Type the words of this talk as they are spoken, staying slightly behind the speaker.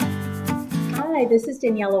Hi, this is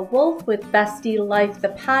Daniela Wolf with Bestie Life, the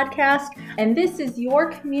podcast, and this is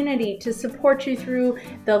your community to support you through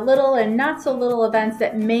the little and not so little events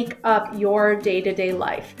that make up your day-to-day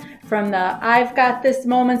life. From the I've got this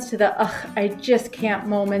moments to the I just can't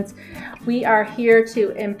moments. We are here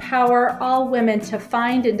to empower all women to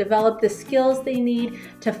find and develop the skills they need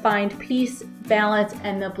to find peace, balance,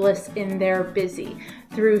 and the bliss in their busy.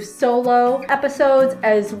 Through solo episodes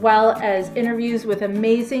as well as interviews with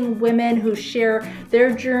amazing women who share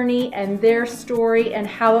their journey and their story and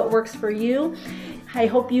how it works for you. I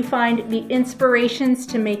hope you find the inspirations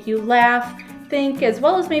to make you laugh, think, as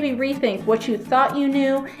well as maybe rethink what you thought you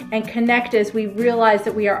knew, and connect as we realize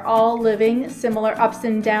that we are all living similar ups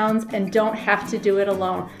and downs and don't have to do it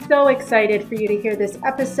alone. So excited for you to hear this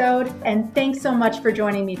episode, and thanks so much for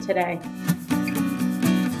joining me today.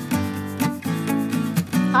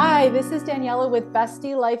 Hi, this is Daniela with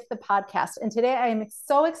Bestie Life, the podcast. And today I am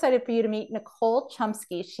so excited for you to meet Nicole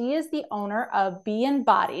Chumsky. She is the owner of Be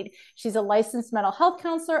Embodied. She's a licensed mental health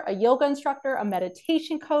counselor, a yoga instructor, a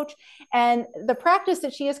meditation coach. And the practice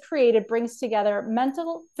that she has created brings together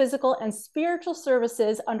mental, physical, and spiritual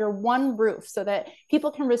services under one roof so that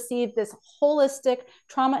people can receive this holistic,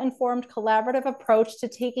 trauma-informed, collaborative approach to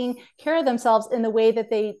taking care of themselves in the way that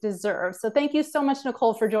they deserve. So thank you so much,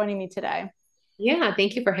 Nicole, for joining me today. Yeah,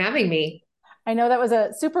 thank you for having me. I know that was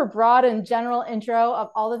a super broad and general intro of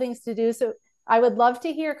all the things to do. So I would love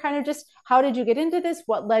to hear kind of just how did you get into this?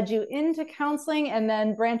 What led you into counseling and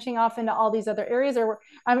then branching off into all these other areas? Or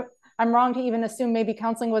I'm wrong to even assume maybe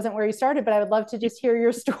counseling wasn't where you started, but I would love to just hear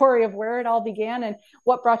your story of where it all began and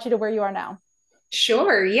what brought you to where you are now.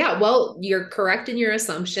 Sure. Yeah. Well, you're correct in your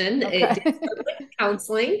assumption. Okay. It did start with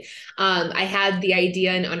counseling. I had the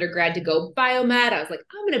idea in undergrad to go biomed. I was like,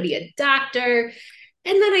 I'm going to be a doctor.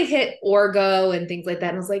 And then I hit orgo and things like that.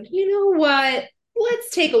 And I was like, you know what? Let's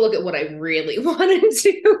take a look at what I really want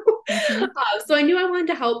to do. Mm-hmm. So I knew I wanted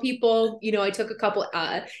to help people. I took a couple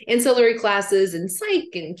ancillary classes in psych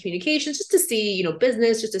and communications just to see,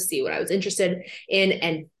 business, just to see what I was interested in,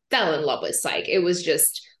 and fell in love with psych. It was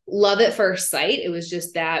just love at first sight. It was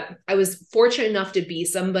just that I was fortunate enough to be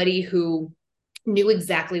somebody who knew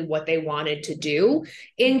exactly what they wanted to do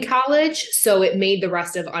in college. So it made the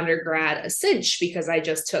rest of undergrad a cinch because I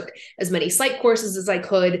just took as many psych courses as I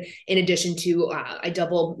could. In addition to, I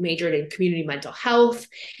double majored in community mental health.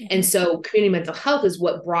 And so community mental health is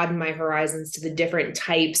what broadened my horizons to the different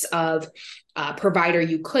types of provider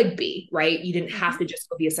you could be, right? You didn't have to just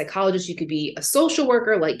go be a psychologist. You could be a social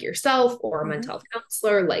worker like yourself or a mental health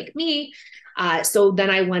counselor like me. So then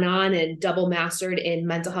I went on and double mastered in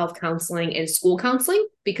mental health counseling and school counseling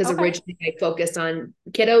because originally I focused on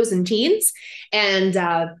kiddos and teens. And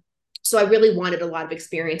so I really wanted a lot of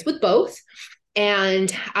experience with both.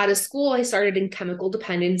 And out of school, I started in chemical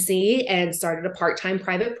dependency and started a part-time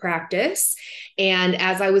private practice. And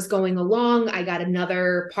as I was going along, I got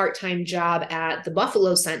another part-time job at the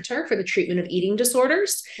Buffalo Center for the treatment of eating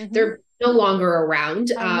disorders. They're no longer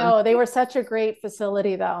around. I know, they were such a great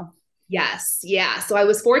facility though. Yes. Yeah. So I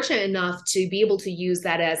was fortunate enough to be able to use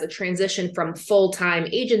that as a transition from full-time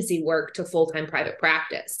agency work to full-time private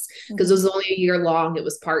practice because it was only a year long. It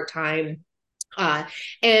was part-time.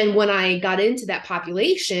 And when I got into that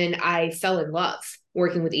population, I fell in love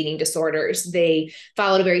working with eating disorders. They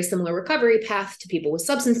followed a very similar recovery path to people with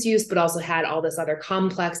substance use, but also had all this other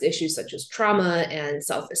complex issues such as trauma and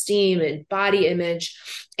self-esteem and body image.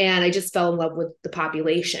 And I just fell in love with the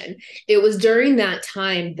population. It was during that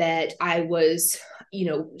time that I was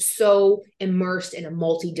so immersed in a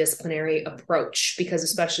multidisciplinary approach, because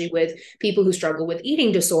especially with people who struggle with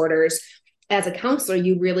eating disorders, as a counselor,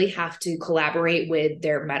 you really have to collaborate with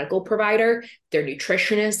their medical provider, their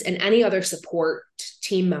nutritionist, and any other support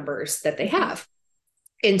team members that they have.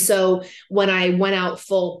 And so when I went out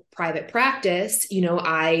full private practice,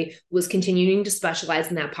 I was continuing to specialize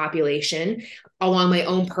in that population. Along my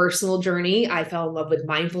own personal journey, I fell in love with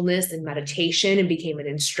mindfulness and meditation and became an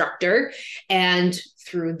instructor. And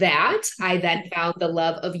through that, I then found the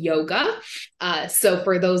love of yoga. So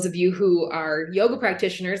for those of you who are yoga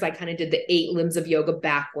practitioners, I kind of did the 8 limbs of yoga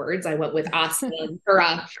backwards. I went with asana or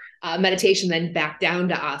meditation, then back down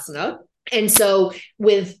to asana. And so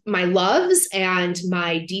with my loves and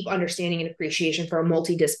my deep understanding and appreciation for a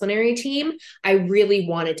multidisciplinary team, I really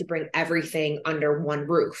wanted to bring everything under one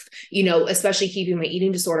roof, especially keeping my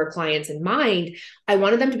eating disorder clients in mind. I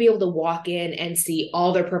wanted them to be able to walk in and see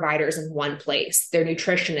all their providers in one place, their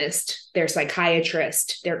nutritionist, their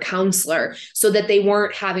psychiatrist, their counselor, so that they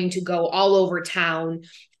weren't having to go all over town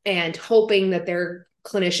and hoping that their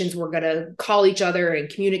clinicians were going to call each other and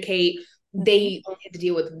communicate. They only had to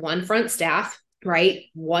deal with one front staff right?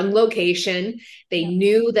 One location. They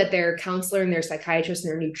knew that their counselor and their psychiatrist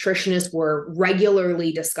and their nutritionist were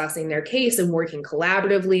regularly discussing their case and working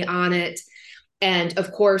collaboratively on it. And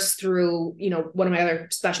of course, through, one of my other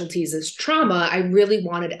specialties is trauma, I really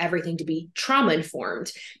wanted everything to be trauma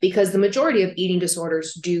informed because the majority of eating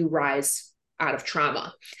disorders do rise out of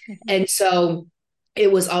trauma. Mm-hmm. And so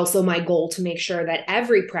it was also my goal to make sure that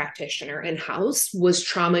every practitioner in-house was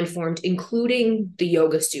trauma informed, including the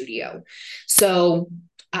yoga studio. So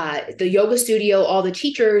the yoga studio, all the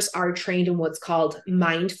teachers are trained in what's called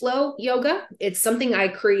mind flow yoga. It's something I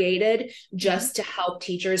created just to help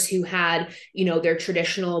teachers who had, their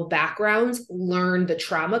traditional backgrounds learn the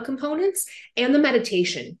trauma components and the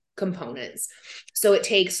meditation components. So it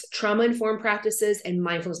takes trauma-informed practices and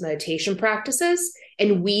mindfulness meditation practices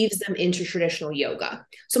and weaves them into traditional yoga.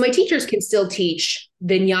 So my teachers can still teach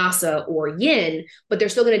vinyasa or yin, but they're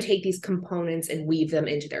still going to take these components and weave them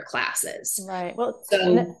into their classes. Right. Well,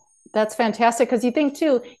 so that's fantastic because you think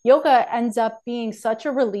too, yoga ends up being such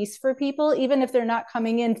a release for people, even if they're not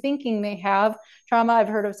coming in thinking they have trauma. I've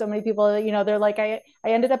heard of so many people, they're like, I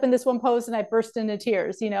ended up in this one pose and I burst into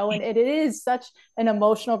tears, and it is such an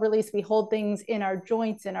emotional release. We hold things in our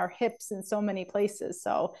joints and our hips in so many places.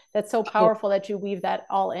 So that's so powerful that you weave that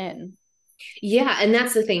all in. Yeah. And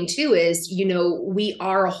that's the thing too, is, we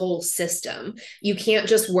are a whole system. You can't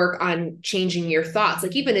just work on changing your thoughts.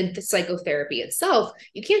 Like even in the psychotherapy itself,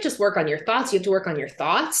 you can't just work on your thoughts. You have to work on your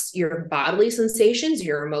thoughts, your bodily sensations,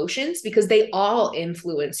 your emotions, because they all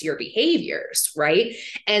influence your behaviors. Right.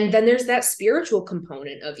 And then there's that spiritual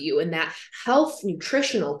component of you and that health,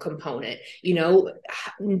 nutritional component,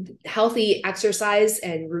 healthy exercise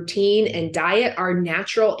and routine and diet are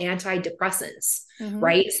natural antidepressants. Mm-hmm.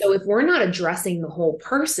 Right. So if we're not addressing the whole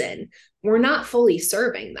person, we're not fully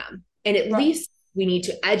serving them. And at least we need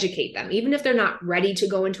to educate them, even if they're not ready to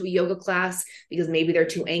go into a yoga class because maybe they're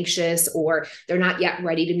too anxious or they're not yet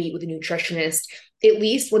ready to meet with a nutritionist. At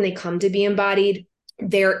least when they come to Be Embodied,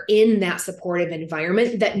 they're in that supportive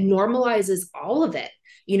environment that normalizes all of it.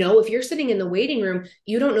 If you're sitting in the waiting room,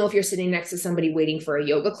 you don't know if you're sitting next to somebody waiting for a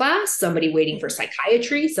yoga class, somebody waiting for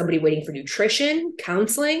psychiatry, somebody waiting for nutrition,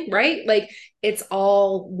 counseling, right? Like it's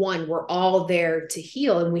all one. We're all there to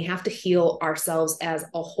heal, and we have to heal ourselves as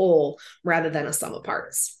a whole rather than a sum of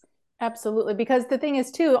parts. Absolutely. Because the thing is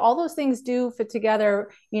too, all those things do fit together.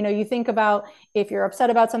 You think about if you're upset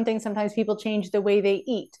about something, sometimes people change the way they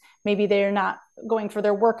eat. Maybe they're not going for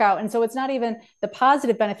their workout. And so it's not even the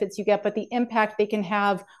positive benefits you get, but the impact they can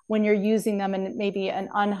have when you're using them in maybe an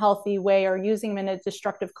unhealthy way or using them in a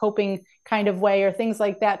destructive coping kind of way or things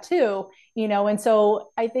like that too. And so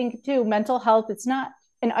I think too, mental health, it's not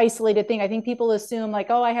an isolated thing. I think people assume like,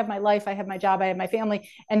 oh, I have my life, I have my job, I have my family,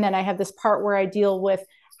 and then I have this part where I deal with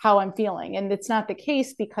how I'm feeling. And it's not the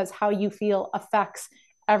case because how you feel affects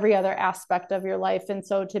every other aspect of your life. And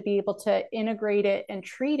so to be able to integrate it and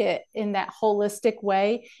treat it in that holistic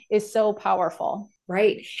way is so powerful.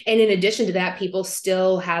 Right. And in addition to that, people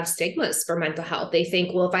still have stigmas for mental health. They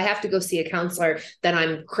think, well, if I have to go see a counselor, then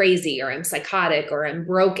I'm crazy or I'm psychotic or I'm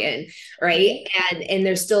broken. Right. And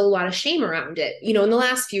there's still a lot of shame around it. In the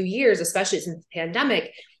last few years, especially since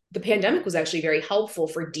the pandemic was actually very helpful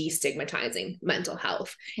for destigmatizing mental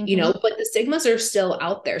health, but the stigmas are still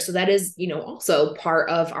out there. So that is, also part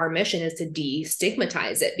of our mission is to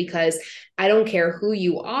destigmatize it, because I don't care who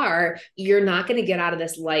you are, you're not going to get out of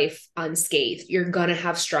this life unscathed. You're going to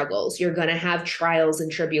have struggles. You're going to have trials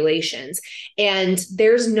and tribulations. And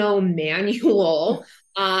there's no manual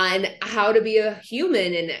on how to be a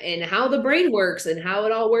human and how the brain works and how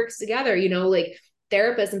it all works together, like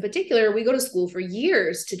therapists in particular, we go to school for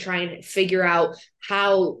years to try and figure out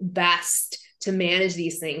how best to manage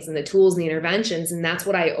these things and the tools and the interventions. And that's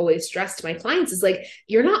what I always stress to my clients is like,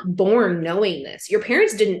 you're not born knowing this. Your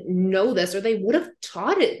parents didn't know this, or they would have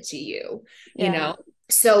taught it to you,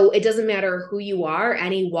 So it doesn't matter who you are,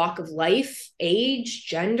 any walk of life, age,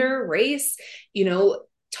 gender, race,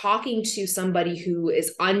 talking to somebody who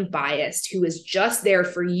is unbiased, who is just there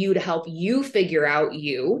for you to help you figure out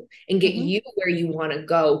you and get you where you want to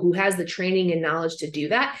go, who has the training and knowledge to do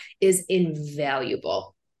that is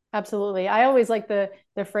invaluable. Absolutely. I always like the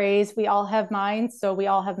phrase, we all have minds, so we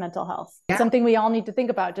all have mental health. Yeah. It's something we all need to think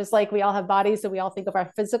about, just like we all have bodies, so we all think of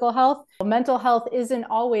our physical health. Mental health isn't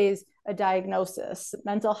always a diagnosis.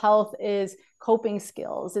 Mental health is coping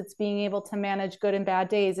skills. It's being able to manage good and bad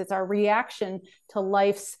days. It's our reaction to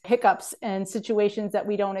life's hiccups and situations that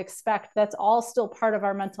we don't expect. That's all still part of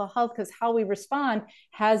our mental health, because how we respond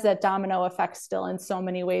has that domino effect still in so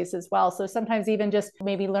many ways as well. So sometimes even just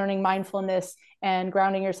maybe learning mindfulness and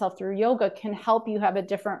grounding yourself through yoga can help you have a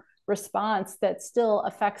different response that still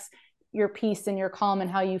affects your peace and your calm and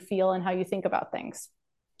how you feel and how you think about things.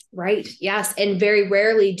 Right. Yes. And very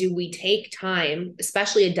rarely do we take time,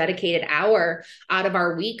 especially a dedicated hour out of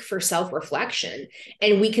our week for self-reflection.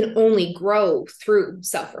 And we can only grow through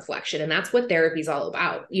self-reflection. And that's what therapy is all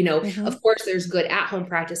about. Of course, there's good at-home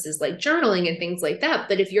practices like journaling and things like that.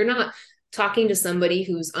 But if you're not talking to somebody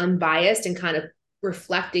who's unbiased and kind of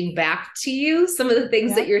reflecting back to you some of the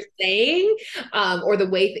things that you're saying, or the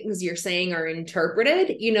way things you're saying are interpreted,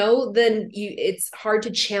 then it's hard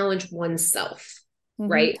to challenge oneself.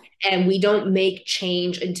 Right. And we don't make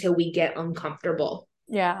change until we get uncomfortable.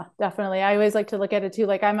 Yeah, definitely. I always like to look at it too.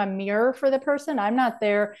 Like I'm a mirror for the person. I'm not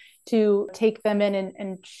there to take them in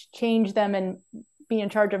and change them and be in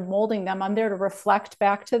charge of molding them. I'm there to reflect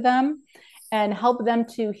back to them and help them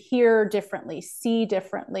to hear differently, see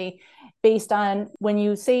differently. Based on when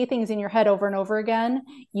you say things in your head over and over again,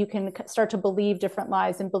 you can start to believe different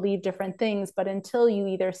lies and believe different things. But until you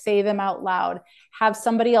either say them out loud, have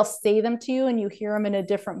somebody else say them to you, and you hear them in a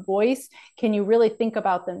different voice, can you really think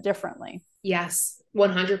about them differently? Yes,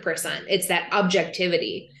 100%. It's that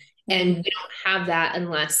objectivity. And we don't have that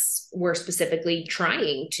unless we're specifically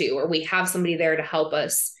trying to, or we have somebody there to help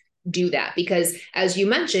us do that. Because as you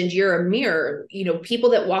mentioned, you're a mirror.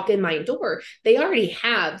 People that walk in my door, they already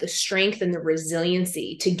have the strength and the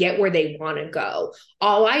resiliency to get where they want to go.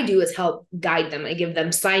 All I do is help guide them. I give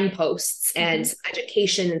them signposts and some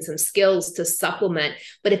education and some skills to supplement.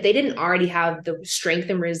 But if they didn't already have the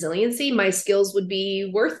strength and resiliency, my skills would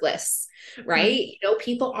be worthless. Right.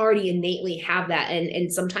 People already innately have that.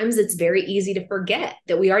 And sometimes it's very easy to forget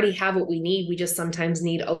that we already have what we need. We just sometimes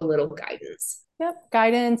need a little guidance. Yep.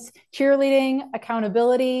 Guidance, cheerleading,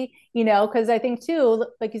 accountability, because I think too,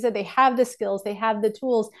 like you said, they have the skills, they have the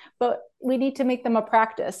tools, but we need to make them a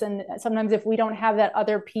practice. And sometimes if we don't have that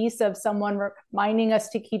other piece of someone reminding us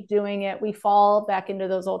to keep doing it, we fall back into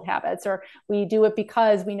those old habits, or we do it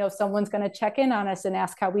because we know someone's going to check in on us and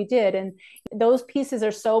ask how we did. And those pieces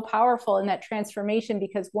are so powerful in that transformation,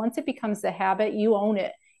 because once it becomes the habit, you own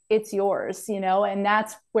it. It's yours, and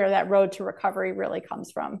that's where that road to recovery really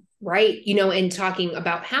comes from. Right. And talking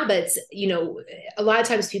about habits, a lot of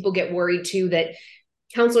times people get worried too that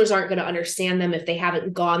counselors aren't going to understand them if they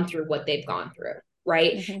haven't gone through what they've gone through.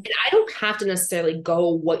 Right. And I don't have to necessarily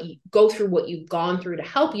go through what you've gone through to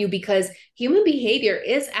help you, because human behavior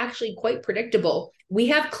is actually quite predictable. We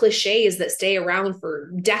have cliches that stay around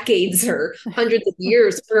for decades or hundreds of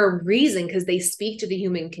years for a reason, because they speak to the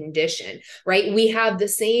human condition, right? We have the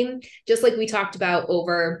same, just like we talked about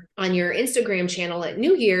over on your Instagram channel at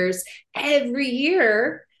New Year's, every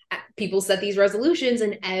year people set these resolutions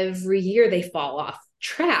and every year they fall off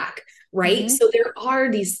track. Right. So there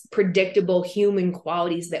are these predictable human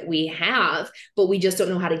qualities that we have, but we just don't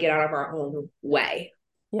know how to get out of our own way.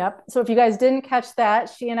 Yep. So if you guys didn't catch that,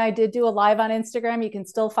 she and I did do a live on Instagram. You can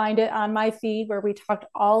still find it on my feed, where we talked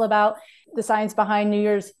all about the science behind New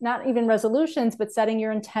Year's, not even resolutions, but setting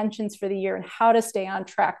your intentions for the year and how to stay on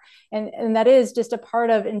track. And that is just a part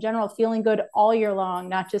of, in general, feeling good all year long,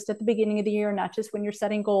 not just at the beginning of the year, not just when you're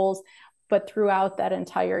setting goals, but throughout that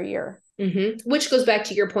entire year. Which goes back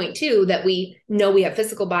to your point too, that we know we have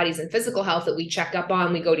physical bodies and physical health that we check up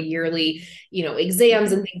on. We go to yearly,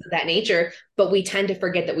 exams and things of that nature, but we tend to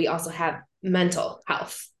forget that we also have mental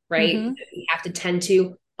health, right? We have to tend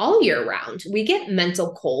to all year round. We get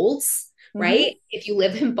mental colds, right? If you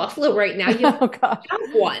live in Buffalo right now, you have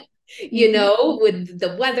one. With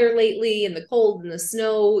the weather lately and the cold and the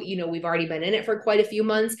snow, we've already been in it for quite a few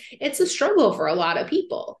months. It's a struggle for a lot of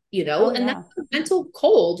people, and that's a mental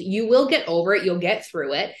cold. You will get over it. You'll get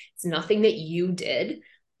through it. It's nothing that you did,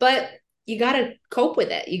 but you got to cope with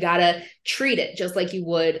it. You got to treat it just like you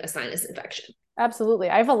would a sinus infection. Absolutely.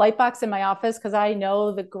 I have a light box in my office because I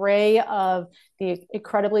know the gray of the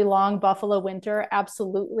incredibly long Buffalo winter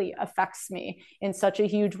absolutely affects me in such a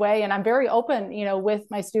huge way. And I'm very open, with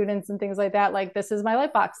my students and things like that. Like, this is my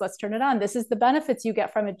light box. Let's turn it on. This is the benefits you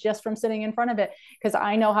get from it just from sitting in front of it, because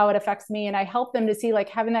I know how it affects me. And I help them to see, like,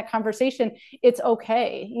 having that conversation, it's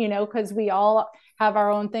okay, because we all have our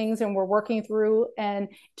own things and we're working through, and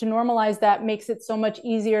to normalize that makes it so much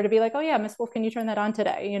easier to be like, oh yeah, Miss Wolf, can you turn that on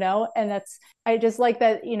today? And I just like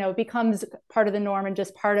that, it becomes part of the norm and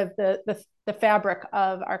just part of the fabric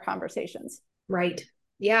of our conversations. Right.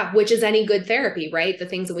 Yeah. Which is any good therapy, right? The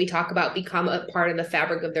things that we talk about become a part of the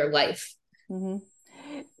fabric of their life.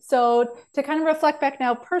 So to kind of reflect back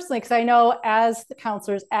now personally, because I know as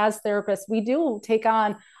counselors, as therapists, we do take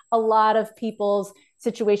on a lot of people's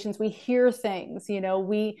situations. We hear things,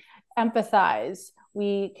 we empathize,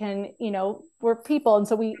 we can, we're people. And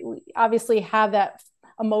so we obviously have that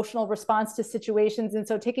emotional response to situations. And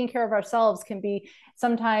so taking care of ourselves can be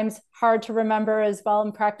sometimes hard to remember as well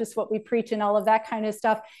and practice what we preach and all of that kind of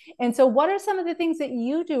stuff. And so what are some of the things that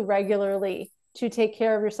you do regularly to take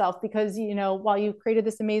care of yourself? Because, while you created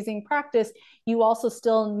this amazing practice, you also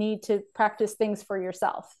still need to practice things for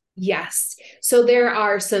yourself. Yes. So there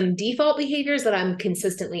are some default behaviors that I'm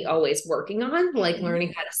consistently always working on, like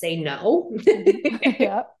learning how to say no.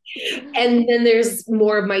 Yeah. And then there's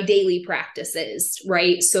more of my daily practices,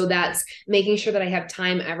 right? So that's making sure that I have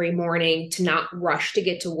time every morning to not rush to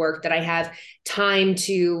get to work, that I have time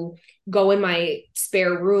to go in my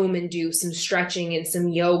spare room and do some stretching and some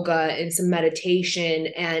yoga and some meditation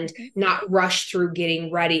and not rush through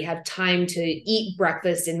getting ready, have time to eat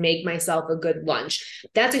breakfast and make myself a good lunch.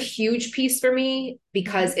 That's a huge piece for me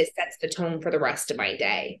because it sets the tone for the rest of my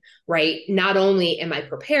day, right? Not only am I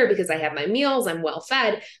prepared because I have my meals, I'm well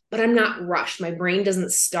fed, but I'm not rushed. My brain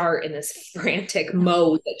doesn't start in this frantic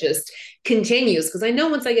mode that just continues, because I know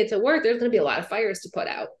once I get to work, there's going to be a lot of fires to put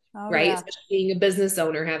out. Right. Yeah. Especially being a business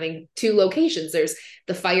owner, having 2 locations, there's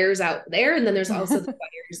the fires out there. And then there's also the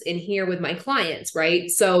fires in here with my clients.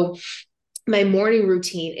 Right. So my morning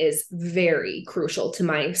routine is very crucial to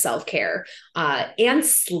my self-care and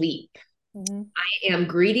sleep. I am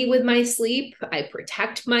greedy with my sleep. I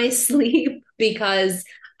protect my sleep because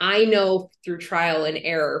I know through trial and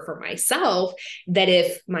error for myself that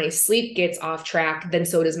if my sleep gets off track, then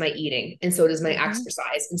so does my eating, and so does my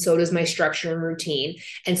exercise, and so does my structure and routine,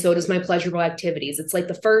 and so does my pleasurable activities. It's like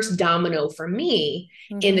the first domino for me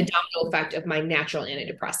in the domino effect of my natural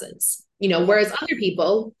antidepressants. Whereas other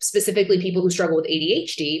people, specifically people who struggle with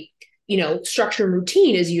ADHD, structure and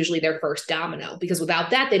routine is usually their first domino, because without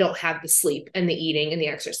that, they don't have the sleep and the eating and the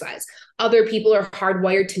exercise. Other people are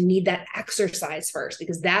hardwired to need that exercise first,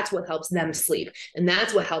 because that's what helps them sleep and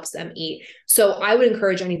that's what helps them eat. So I would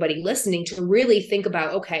encourage anybody listening to really think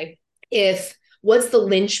about, okay, what's the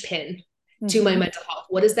linchpin to my mental health?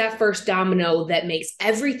 What is that first domino that makes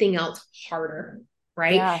everything else harder?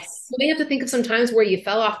 Right. Yes. You may have to think of some times where you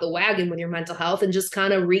fell off the wagon with your mental health and just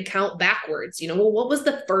kind of recount backwards. What was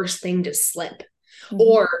the first thing to slip?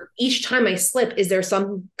 Or each time I slip, is there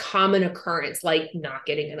some common occurrence, like not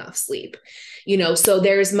getting enough sleep? So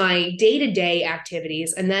there's my day-to-day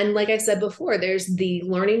activities. And then, like I said before, there's the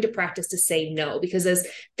learning to practice to say no, because as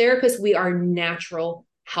therapists, we are natural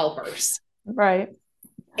helpers. Right.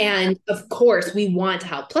 And of course, we want to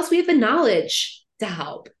help. Plus, we have the knowledge to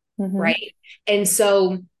help. Right. And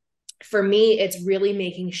so for me, it's really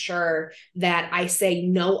making sure that I say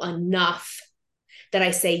no enough, that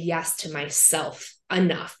I say yes to myself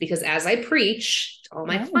enough, because as I preach to all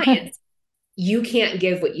my clients, you can't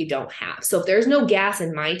give what you don't have. So if there's no gas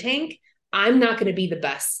in my tank, I'm not going to be the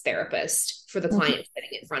best therapist for the client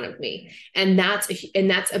sitting in front of me. And that's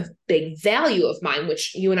a big value of mine,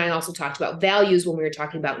 which you and I also talked about values when we were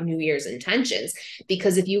talking about New Year's intentions,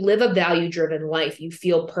 because if you live a value-driven life, you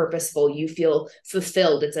feel purposeful, you feel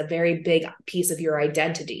fulfilled. It's a very big piece of your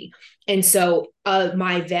identity. And so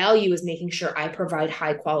my value is making sure I provide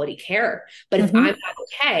high quality care. But if I'm not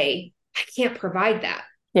okay, I can't provide that.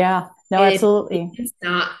 Yeah, no, and absolutely. If it's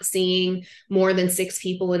not seeing more than 6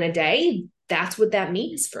 people in a day, that's what that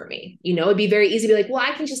means for me. It'd be very easy to be like, well,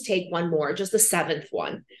 I can just take one more, just the 7th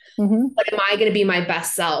one. But am I going to be my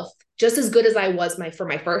best self, just as good as I was for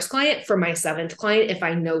my first client, for my 7th client, if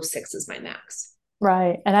I know 6 is my max?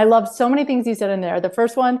 Right. And I love so many things you said in there. The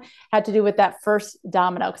first one had to do with that first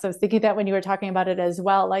domino, because I was thinking that when you were talking about it as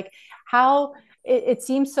well, like how it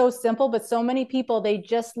seems so simple, but so many people, they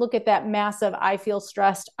just look at that massive, I feel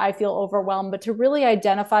stressed, I feel overwhelmed, but to really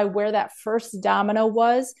identify where that first domino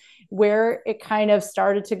was, where it kind of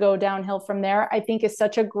started to go downhill from there, I think is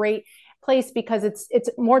such a great place, because it's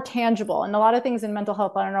more tangible. And a lot of things in mental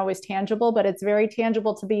health aren't always tangible, but it's very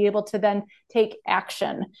tangible to be able to then take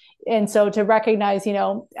action. And so to recognize,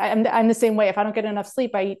 I'm the same way. If I don't get enough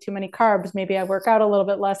sleep, I eat too many carbs. Maybe I work out a little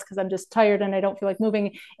bit less because I'm just tired and I don't feel like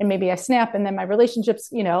moving. And maybe I snap, and then my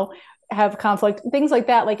relationships, have conflict, things like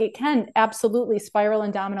that. Like it can absolutely spiral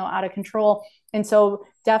and domino out of control. And so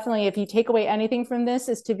definitely, if you take away anything from this,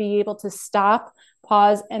 is to be able to stop,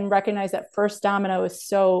 pause, and recognize that first domino is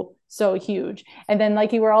so, so huge. And then,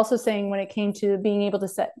 like you were also saying, when it came to being able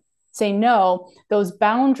to say no, those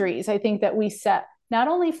boundaries, I think that we set not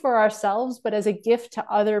only for ourselves, but as a gift to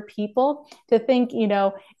other people, to think,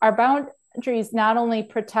 our boundaries not only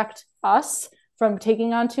protect us from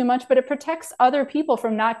taking on too much, but it protects other people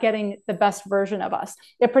from not getting the best version of us.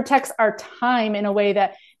 It protects our time in a way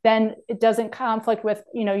that then it doesn't conflict with,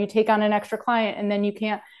 you take on an extra client and then you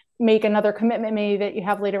can't make another commitment maybe that you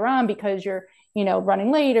have later on because you're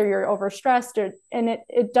running late or you're overstressed, and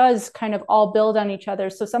it does kind of all build on each other.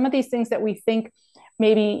 So some of these things that we think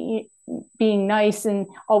maybe being nice and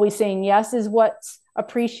always saying yes is what's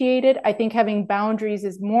appreciated, I think having boundaries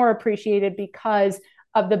is more appreciated because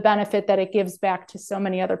of the benefit that it gives back to so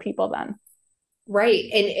many other people then. Right.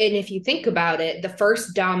 And if you think about it, the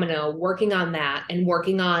first domino, working on that and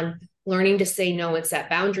working on learning to say no and set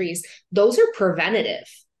boundaries, those are preventative.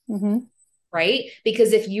 Mm-hmm. Right?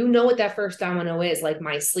 Because if you know what that first domino is, like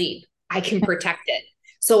my sleep, I can protect it.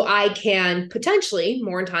 So I can potentially,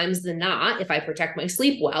 more times than not, if I protect my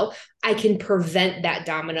sleep well, I can prevent that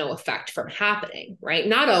domino effect from happening, right?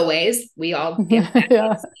 Not always. We all get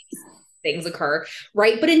that. Things occur,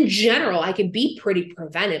 right? But in general, I can be pretty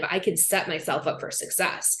preventive. I can set myself up for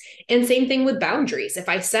success. And same thing with boundaries. If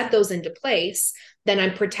I set those into place, then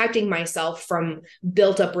I'm protecting myself from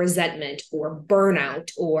built up resentment or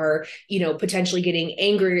burnout or, potentially getting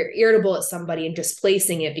angry or irritable at somebody and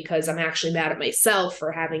displacing it because I'm actually mad at myself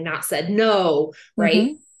for having not said no, right?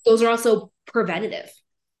 Mm-hmm. Those are also preventative.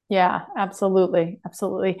 Yeah, absolutely.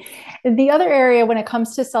 Absolutely. The other area when it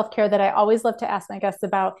comes to self-care that I always love to ask my guests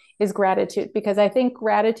about is gratitude, because I think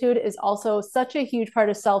gratitude is also such a huge part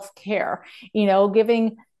of self-care.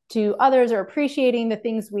 Giving to others or appreciating the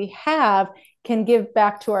things we have can give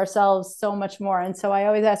back to ourselves so much more. And so I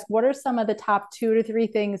always ask, what are some of the top 2 to 3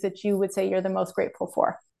 things that you would say you're the most grateful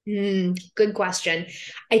for? Good question.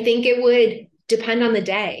 I think it would depend on the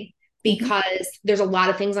day, because there's a lot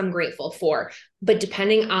of things I'm grateful for, but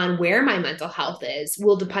depending on where my mental health is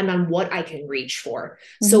will depend on what I can reach for.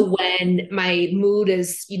 So when my mood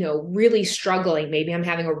is, really struggling, maybe I'm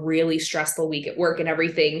having a really stressful week at work and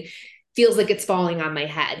everything feels like it's falling on my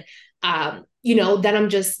head. Then I'm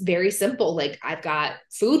just very simple. Like I've got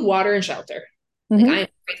food, water, and shelter. Like I'm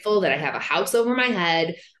grateful that I have a house over my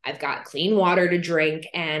head. I've got clean water to drink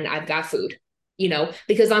and I've got food.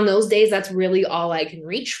 Because on those days, that's really all I can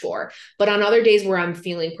reach for. But on other days where I'm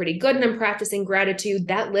feeling pretty good and I'm practicing gratitude,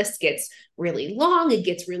 that list gets really long. It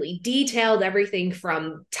gets really detailed, everything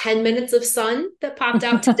from 10 minutes of sun that popped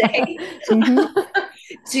out today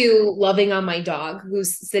to loving on my dog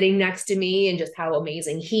who's sitting next to me and just how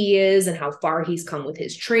amazing he is and how far he's come with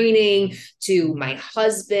his training, to my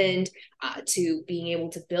husband, to being able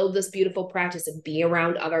to build this beautiful practice and be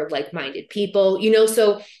around other like-minded people,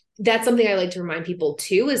 so that's something I like to remind people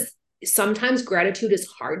too, is sometimes gratitude is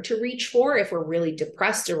hard to reach for if we're really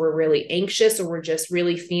depressed or we're really anxious or we're just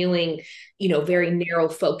really feeling, very narrow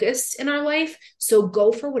focused in our life. So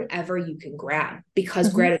go for whatever you can grab,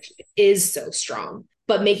 because gratitude is so strong.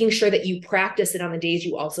 But making sure that you practice it on the days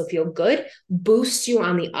you also feel good boosts you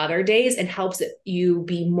on the other days and helps you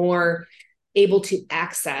be more able to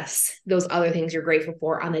access those other things you're grateful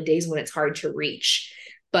for on the days when it's hard to reach.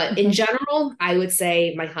 But in general, I would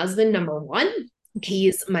say my husband, number one,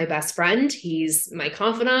 he's my best friend. He's my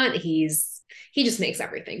confidant. He just makes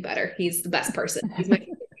everything better. He's the best person. He's my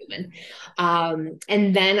favorite human.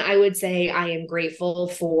 And then I would say I am grateful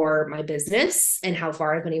for my business and how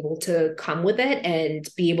far I've been able to come with it and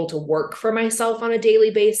be able to work for myself on a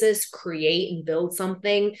daily basis, create and build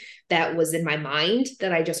something that was in my mind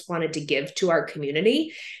that I just wanted to give to our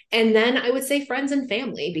community. And then I would say friends and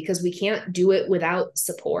family, because we can't do it without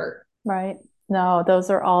support. Right. No, those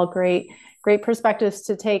are all great perspectives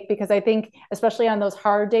to take, because I think especially on those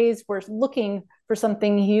hard days, we're looking for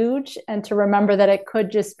something huge, and to remember that it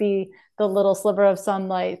could just be the little sliver of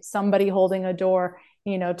sunlight, somebody holding a door,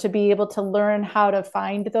 to be able to learn how to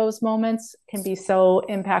find those moments can be so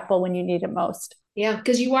impactful when you need it most. Yeah,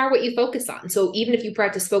 because you are what you focus on. So even if you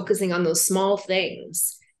practice focusing on those small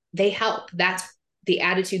things, they help. That's the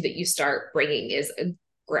attitude that you start bringing, is a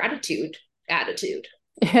gratitude attitude.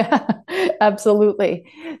 Yeah, absolutely.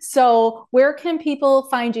 So where can people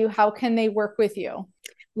find you? How can they work with you?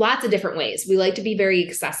 Lots of different ways. We like to be very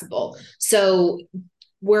accessible. So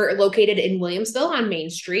we're located in Williamsville on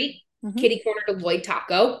Main Street, kitty corner to Lloyd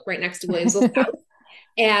Taco, right next to Williamsville South.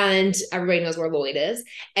 And everybody knows where Lloyd is.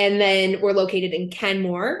 And then we're located in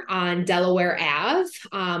Kenmore on Delaware Ave,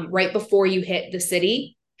 right before you hit the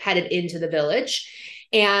city, headed into the village.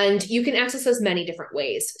 And you can access us many different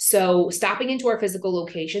ways. So stopping into our physical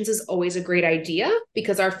locations is always a great idea,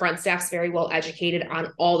 because our front staff's very well educated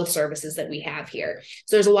on all the services that we have here.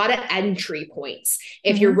 So there's a lot of entry points.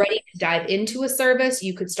 If you're ready to dive into a service,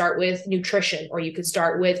 you could start with nutrition, or you could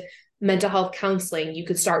start with mental health counseling. You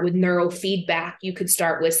could start with neurofeedback. You could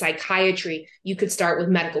start with psychiatry. You could start with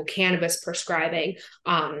medical cannabis prescribing.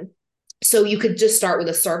 So you could just start with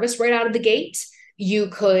a service right out of the gate. You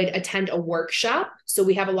could attend a workshop. So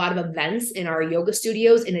we have a lot of events in our yoga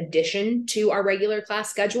studios in addition to our regular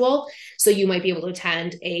class schedule. So you might be able to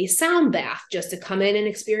attend a sound bath just to come in and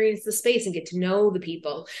experience the space and get to know the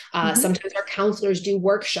people. Sometimes our counselors do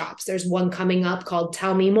workshops. There's one coming up called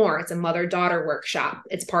Tell Me More. It's a mother-daughter workshop.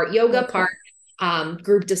 It's part yoga, part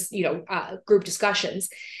group discussions.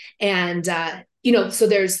 And, so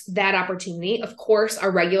there's that opportunity. Of course,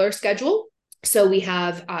 our regular schedule. So we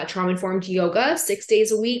have trauma-informed yoga 6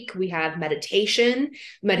 days a week. We have meditation.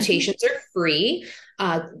 Meditations are free.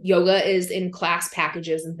 Yoga is in class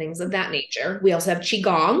packages and things of that nature. We also have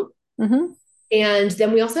Qigong. And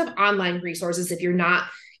then we also have online resources if you're not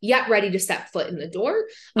yet ready to step foot in the door.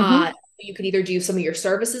 You could either do some of your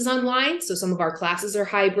services online. So some of our classes are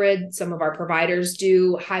hybrid. Some of our providers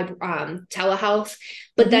do telehealth.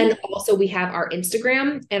 But then also we have our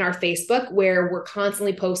Instagram and our Facebook where we're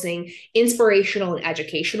constantly posting inspirational and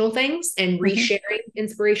educational things and resharing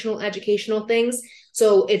inspirational and educational things.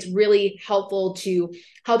 So it's really helpful to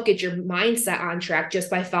help get your mindset on track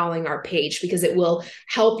just by following our page, because it will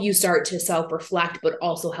help you start to self-reflect, but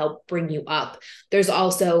also help bring you up. There's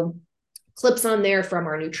also clips on there from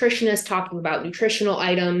our nutritionist talking about nutritional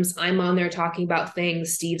items. I'm on there talking about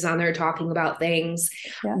things. Steve's on there talking about things.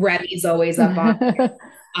 Yeah. Revi's always up on there.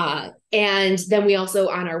 And then we also,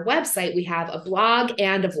 on our website, we have a blog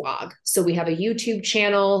and a vlog. So we have a YouTube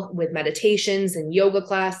channel with meditations and yoga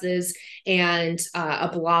classes and a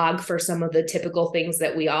blog for some of the typical things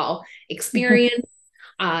that we all experience.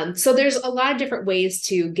 So there's a lot of different ways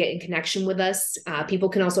to get in connection with us. People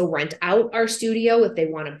can also rent out our studio if they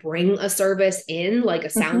want to bring a service in, like a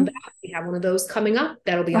sound bath. We have one of those coming up.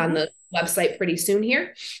 That'll be on the website pretty soon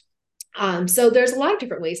here. So there's a lot of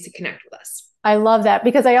different ways to connect with us. I love that,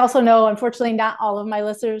 because I also know, unfortunately, not all of my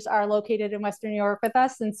listeners are located in Western New York with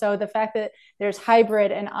us. And so the fact that there's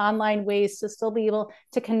hybrid and online ways to still be able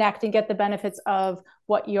to connect and get the benefits of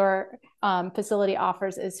what your facility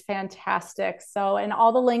offers is fantastic. So, and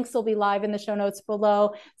all the links will be live in the show notes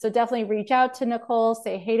below. So definitely reach out to Nicole,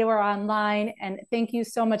 say hey to her online. And thank you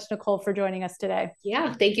so much, Nicole, for joining us today.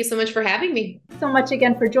 Yeah, thank you so much for having me. So much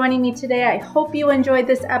again for joining me today. I hope you enjoyed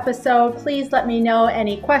this episode. Please let me know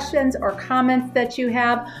any questions or comments that you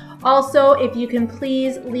have. Also, if you can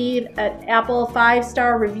please leave an Apple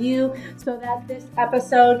 5-star review so that this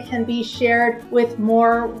episode can be shared with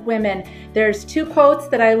more women. There's 2 quotes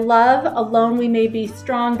that I love. Alone we may be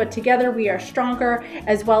strong, but together we are stronger,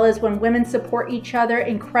 as well as when women support each other,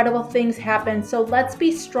 incredible things happen. So let's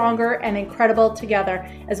be stronger and incredible together,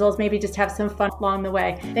 as well as maybe just have some fun along the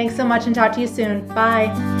way. Thanks so much and talk to you soon.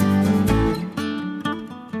 Bye.